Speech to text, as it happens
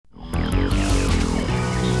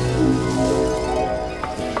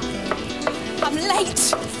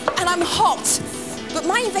great, and I'm hot. But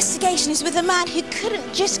my investigation is with a man who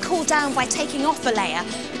couldn't just cool down by taking off a layer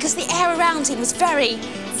because the air around him was very,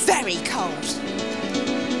 very cold.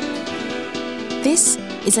 This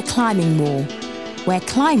is a climbing wall where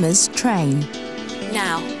climbers train.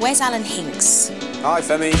 Now, where's Alan Hinks? Hi,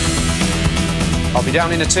 Femi. I'll be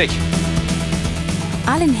down in a tick.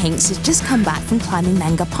 Alan Hinks has just come back from climbing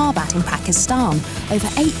Nanga Parbat in Pakistan, over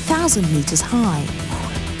 8,000 metres high.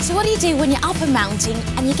 So what do you do when you're up a mountain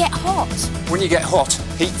and you get hot? When you get hot,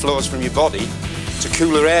 heat flows from your body to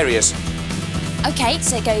cooler areas. OK,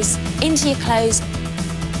 so it goes into your clothes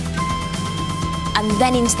and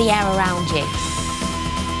then into the air around you.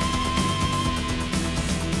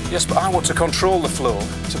 Yes, but I want to control the flow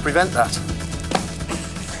to prevent that.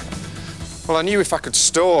 Well, I knew if I could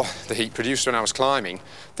store the heat produced when I was climbing,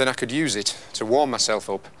 then I could use it to warm myself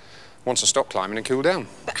up once I stopped climbing and cool down.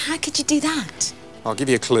 But how could you do that? I'll give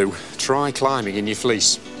you a clue. Try climbing in your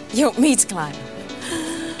fleece. You want me to climb?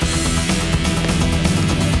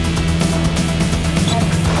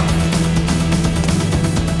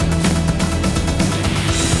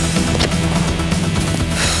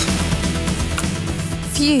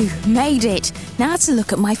 Phew, made it. Now to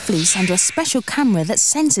look at my fleece under a special camera that's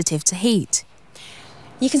sensitive to heat.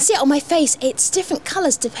 You can see it on my face. It's different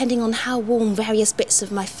colours depending on how warm various bits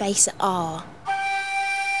of my face are.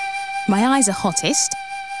 My eyes are hottest,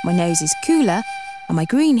 my nose is cooler, and my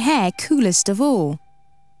green hair coolest of all.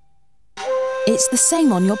 It's the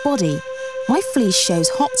same on your body. My fleece shows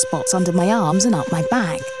hot spots under my arms and up my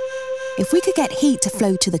back. If we could get heat to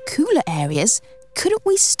flow to the cooler areas, couldn't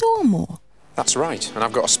we store more? That's right, and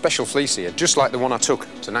I've got a special fleece here, just like the one I took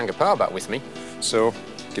to Nanga Parbat with me. So,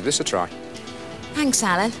 give this a try. Thanks,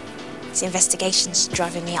 Alan. This investigation's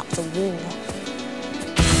driving me up the wall.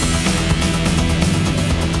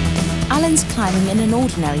 Alan's climbing in an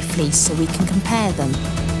ordinary fleece so we can compare them.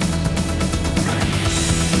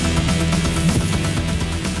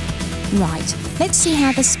 Right, let's see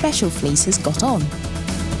how the special fleece has got on.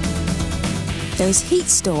 There is heat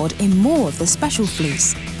stored in more of the special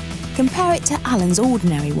fleece. Compare it to Alan's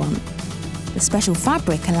ordinary one. The special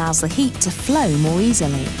fabric allows the heat to flow more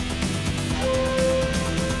easily.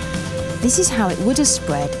 This is how it would have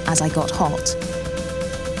spread as I got hot.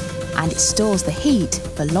 And it stores the heat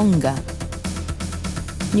for longer.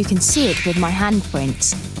 You can see it with my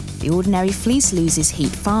handprints. The ordinary fleece loses heat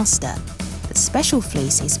faster. The special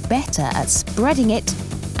fleece is better at spreading it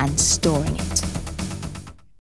and storing it.